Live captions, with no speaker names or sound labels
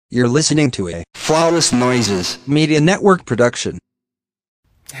You're listening to a Flawless Noises Media Network production.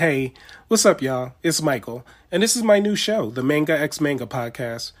 Hey, what's up, y'all? It's Michael, and this is my new show, the Manga X Manga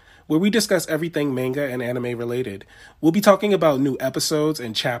podcast, where we discuss everything manga and anime related. We'll be talking about new episodes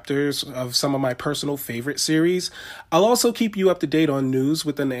and chapters of some of my personal favorite series. I'll also keep you up to date on news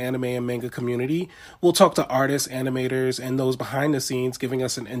within the anime and manga community. We'll talk to artists, animators, and those behind the scenes, giving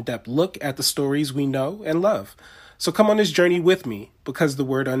us an in-depth look at the stories we know and love. So come on this journey with me, because the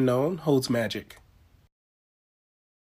word unknown holds magic.